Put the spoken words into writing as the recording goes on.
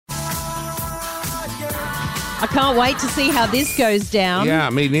I can't wait to see how this goes down. Yeah,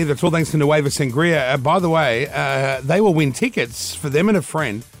 me neither. It's all thanks to Nueva Sangria. By the way, they will win tickets for them and a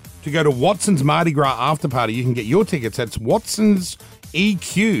friend to go to Watson's Mardi Gras after party. You can get your tickets. That's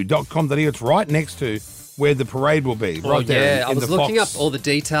watsonseq.com.au. It's right next to where the parade will be. Right there. Yeah, I was looking up all the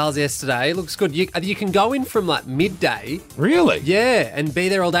details yesterday. It looks good. You can go in from like midday. Really? Yeah, and be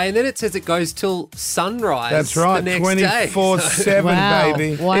there all day. And then it says it goes till sunrise. That's right. The next day. 24/7, Wow.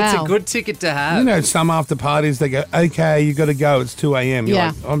 baby. Wow. It's a good ticket to have. You know, some after parties, they go, okay, you got to go. It's 2 a.m. You're Yeah.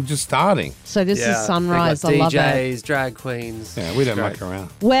 like, I'm just starting. So this is sunrise. I love it. DJs, drag queens. Yeah, we don't Great. muck around.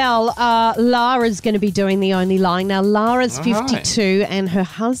 Well, Lara's going to be doing the only lying. Now, Lara's All right. 52 and her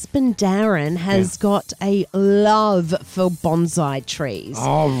husband, Darren, has got a love for bonsai trees.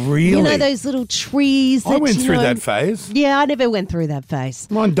 Oh, really? You know those little trees that I went you through know- that phase. Yeah, I never went through that phase.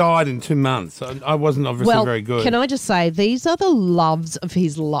 Mine died in 2 months. I wasn't obviously very good. Can I just say, these are the loves of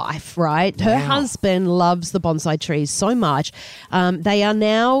his life, right? Her husband loves the bonsai trees so much. They are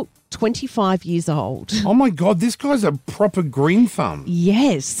now 25 years old. Oh, my God, this guy's a proper green thumb.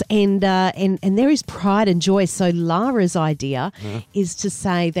 Yes, and there is pride and joy. So Lara's idea is to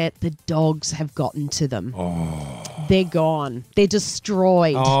say that the dogs have gotten to them. Oh. They're gone. They're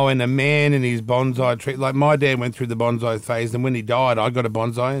destroyed. Oh, and a man in his bonsai tree. Like my dad went through the bonsai phase, and when he died, I got a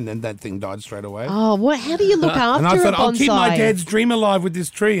bonsai, and then that thing died straight away. Oh, what? How do you look after And I thought, a bonsai? I'll keep my dad's dream alive with this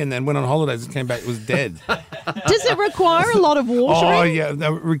tree. And then went on holidays and came back, it was dead. Does it require a lot of watering? Oh, yeah.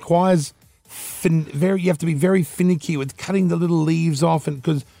 It requires you have to be very finicky with cutting the little leaves off, and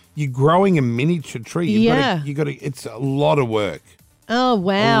because you're growing a miniature tree. You got to. It's a lot of work. Oh,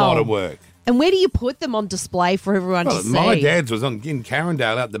 wow. A lot of work. And where do you put them on display for everyone to see? My dad's was in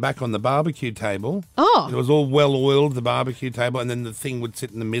Carindale out the back on the barbecue table. Oh. It was all well oiled, the barbecue table, and then the thing would sit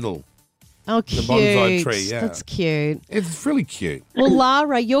in the middle. Oh, cute. The bonsai tree, yeah. That's cute. It's really cute. Well,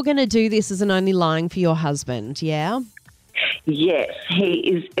 Lara, you're going to do this as an only lying for your husband, yeah? Yes, he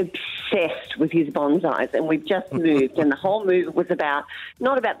is obsessed with his bonsais, and we've just moved, and the whole move was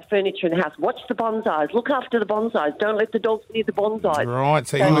not about the furniture in the house. Watch the bonsais, look after the bonsais, don't let the dogs near the bonsais. Right,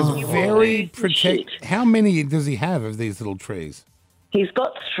 so he was very protective. How many does he have of these little trees? He's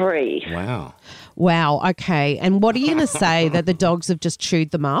got 3. Wow. Wow, okay. And what are you going to say, that the dogs have just chewed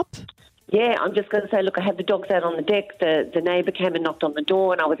them up? Yeah, I'm just going to say, look, I had the dogs out on the deck. The neighbour came and knocked on the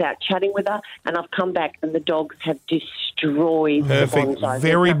door, and I was out chatting with her, and I've come back, and the dogs have destroyed Perfect. the bonsais.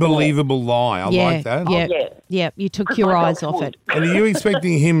 Very believable lie. I like that. Yeah, Oh, yeah. yeah. You took your eyes off it. And are you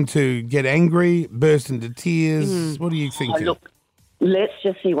expecting him to get angry, burst into tears? What are you thinking? Look, let's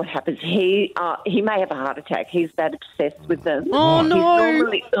just see what happens. He may have a heart attack. He's that obsessed with them. Oh,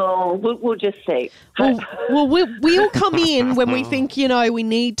 no. We'll just see. Well, we'll come in when we think, we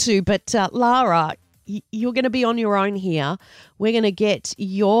need to. But, Lara, you're going to be on your own here. We're going to get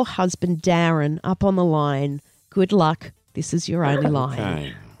your husband, Darren, up on the line. Good luck. This is your only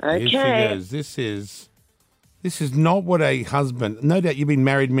line. Okay. Here she goes. This is not what a husband... No doubt you've been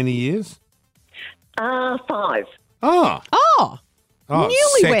married many years? 5. Oh. Oh.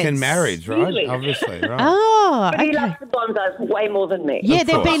 Second Newlyweds. marriage, right? Newlyweds. Obviously, right. Oh, But he okay. loves the bonsais way more than me. Yeah,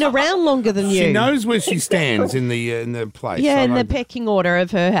 they've been around longer than you. She knows where she stands in the place. Yeah, I in the like- pecking order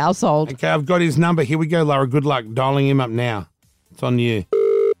of her household. Okay, I've got his number. Here we go, Lara. Good luck dialing him up now. It's on you.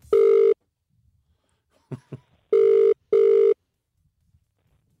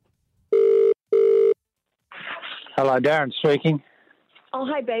 Hello, Darren speaking. Oh,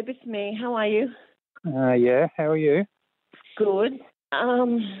 hi, babe. It's me. How are you? Yeah, how are you? Good. I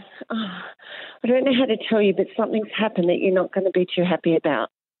don't know how to tell you, but something's happened that you're not going to be too happy about.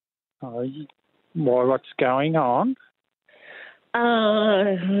 Oh, what's going on?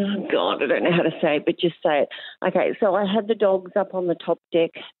 God, I don't know how to say it, but just say it. Okay, so I had the dogs up on the top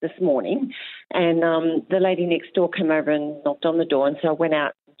deck this morning, and the lady next door came over and knocked on the door, and so I went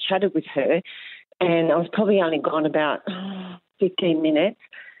out and chatted with her, and I was probably only gone about 15 minutes.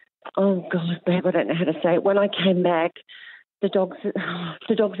 Oh, God, babe, I don't know how to say it. When I came back, the dogs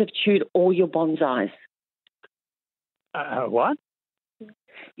have chewed all your bonsais. What?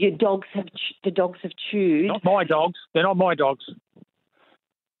 The dogs have chewed. Not my dogs. They're not my dogs.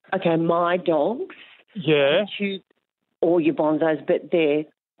 Okay, my dogs Yeah. chewed all your bonsais, but they're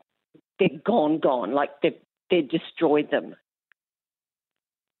gone. Like they've destroyed them.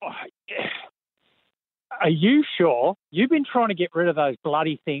 Are you sure? You've been trying to get rid of those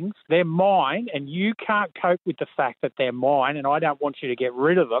bloody things. They're mine, and you can't cope with the fact that they're mine, and I don't want you to get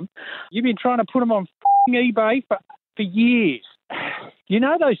rid of them. You've been trying to put them on eBay for years. You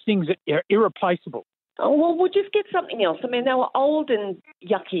know those things that are irreplaceable. Oh, well, we'll just get something else. I mean, they were old and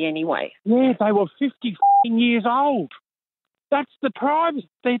yucky anyway. Yeah, they were 50 years old. That's the prize.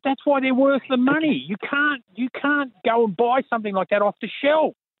 That's why they're worth the money. You can't go and buy something like that off the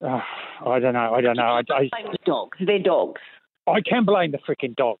shelf. I don't know. Blame the dogs. They're dogs. I can blame the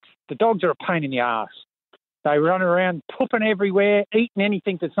freaking dogs. The dogs are a pain in the arse. They run around pooping everywhere, eating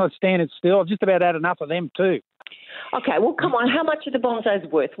anything that's not standing still. I've just about had enough of them too. Okay, well, come on. How much are the bonsais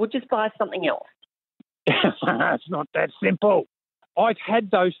worth? We'll just buy something else. It's not that simple. I've had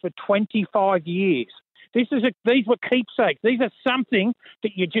those for 25 years. These were keepsakes. These are something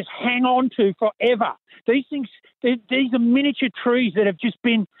that you just hang on to forever. These things, these are miniature trees that have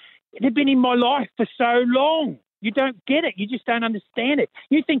they've been in my life for so long. You don't get it. You just don't understand it.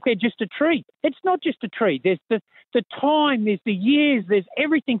 You think they're just a tree. It's not just a tree. There's the time, there's the years, there's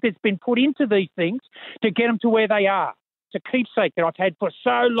everything that's been put into these things to get them to where they are. It's a keepsake that I've had for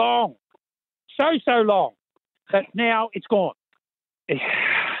so long. So long. But now it's gone.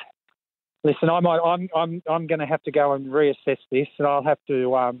 Listen, I'm going to have to go and reassess this, and I'll have to.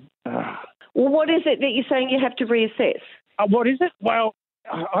 Well, what is it that you're saying you have to reassess? What is it? Well,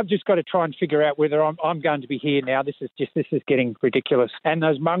 I've just got to try and figure out whether I'm going to be here now. This is getting ridiculous. And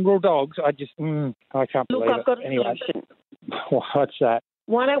those mongrel dogs, I can't believe it. Look, I've got a anyway. solution. What's that?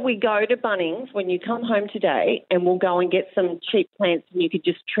 Why don't we go to Bunnings when you come home today, and we'll go and get some cheap plants, and you could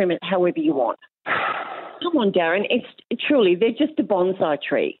just trim it however you want. Come on, Darren. They're just a bonsai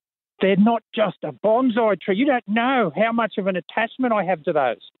tree. They're not just a bonsai tree. You don't know how much of an attachment I have to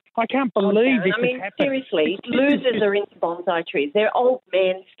those. I can't believe this. I mean, seriously, losers are into bonsai trees. They're old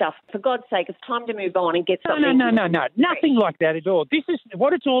man stuff. For God's sake, it's time to move on and get something. No. Nothing like that at all. This is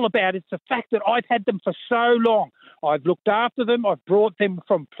what it's all about. It's the fact that I've had them for so long. I've looked after them. I've brought them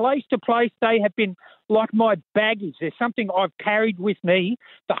from place to place. They have been like my baggage. There's something I've carried with me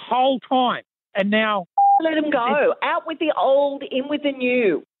the whole time. And now... Let them go. Out with the old, in with the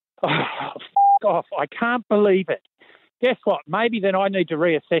new. Oh, off. I can't believe it. Guess what? Maybe then I need to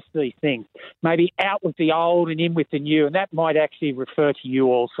reassess these things. Maybe out with the old and in with the new, and that might actually refer to you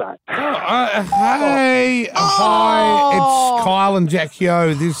also. Hi, it's Kyle and Jackie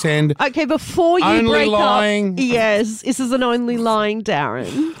O this end. Okay, before you only break lying. up, yes, this is an only lying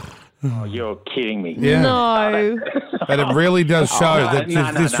Darren. Oh, you're kidding me. Yeah. No. But it really does show that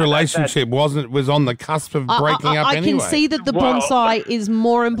this relationship was on the cusp of breaking up anyway. I can see that the bonsai is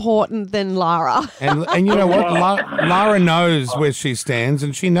more important than Lara. And you know what? Lara knows where she stands,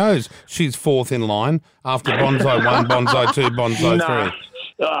 and she knows she's fourth in line after Bonsai 1, Bonsai 2, Bonsai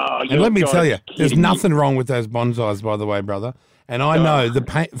 3. Oh, and let me tell you, there's nothing wrong with those bonsais, by the way, brother. And I know the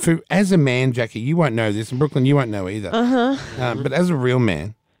pain. As a man, Jackie, you won't know this, and Brooklyn, you won't know either. But as a real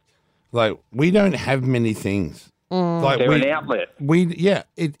man, like, we don't have many things. Like they're an outlet. We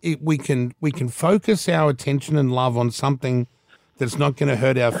can focus our attention and love on something that's not going to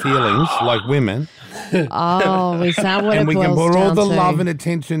hurt our feelings, like women. Oh, is that what it boils down to? And we can put all the love and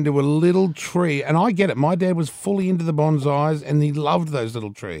attention to a little tree. And I get it. My dad was fully into the bonsais, and he loved those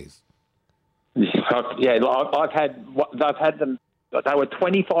little trees. Yeah, I've had them. They were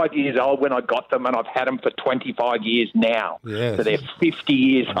 25 years old when I got them, and I've had them for 25 years now. Yes. So they're 50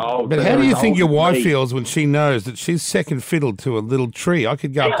 years old. But how do you think your wife feels when she knows that she's second fiddle to a little tree? I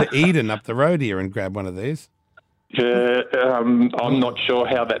could go up to Eden up the road here and grab one of these. I'm not sure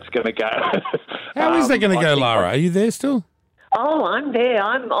how that's going to go. How is that going to go, Lara? Are you there still? Oh, I'm there.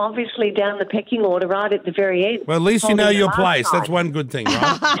 I'm obviously down the pecking order right at the very end. Well, at least you know your place. That's one good thing,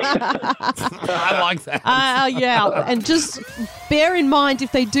 right? I like that. Yeah, and just bear in mind,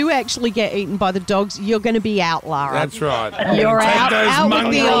 if they do actually get eaten by the dogs, you're going to be out, Lara. That's right. You're Take out, those out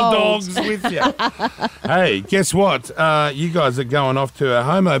mongrel with dogs with you. Hey, guess what? You guys are going off to a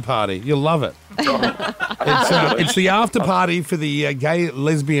homo party. You'll love it. It's the after party for the gay,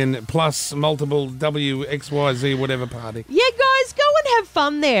 lesbian, plus multiple WXYZ whatever party. Yeah, guys, go and have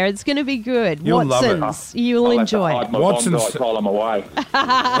fun there. It's going to be good. You'll Watson's, love it. You'll enjoy it. Watson's while I'm away.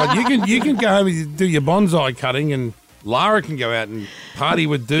 Well, you can go home and do your bonsai cutting, and Lara can go out and party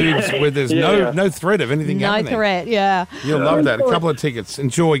with dudes where there's no threat of anything happening. No threat, yeah. You'll love that. A couple of tickets.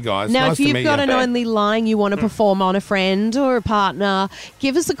 Enjoy, guys. Now, nice if you've got an only lying you want to perform on a friend or a partner,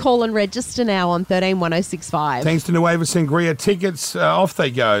 give us a call and register now on 131065. Thanks to Nueva Sangria Tickets. Off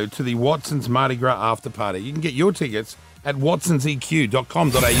they go to the Watson's Mardi Gras after party. You can get your tickets at watsonseq.com.au.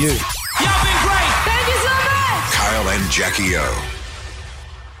 Y'all been great. Thank you so much. Kyle and Jackie O.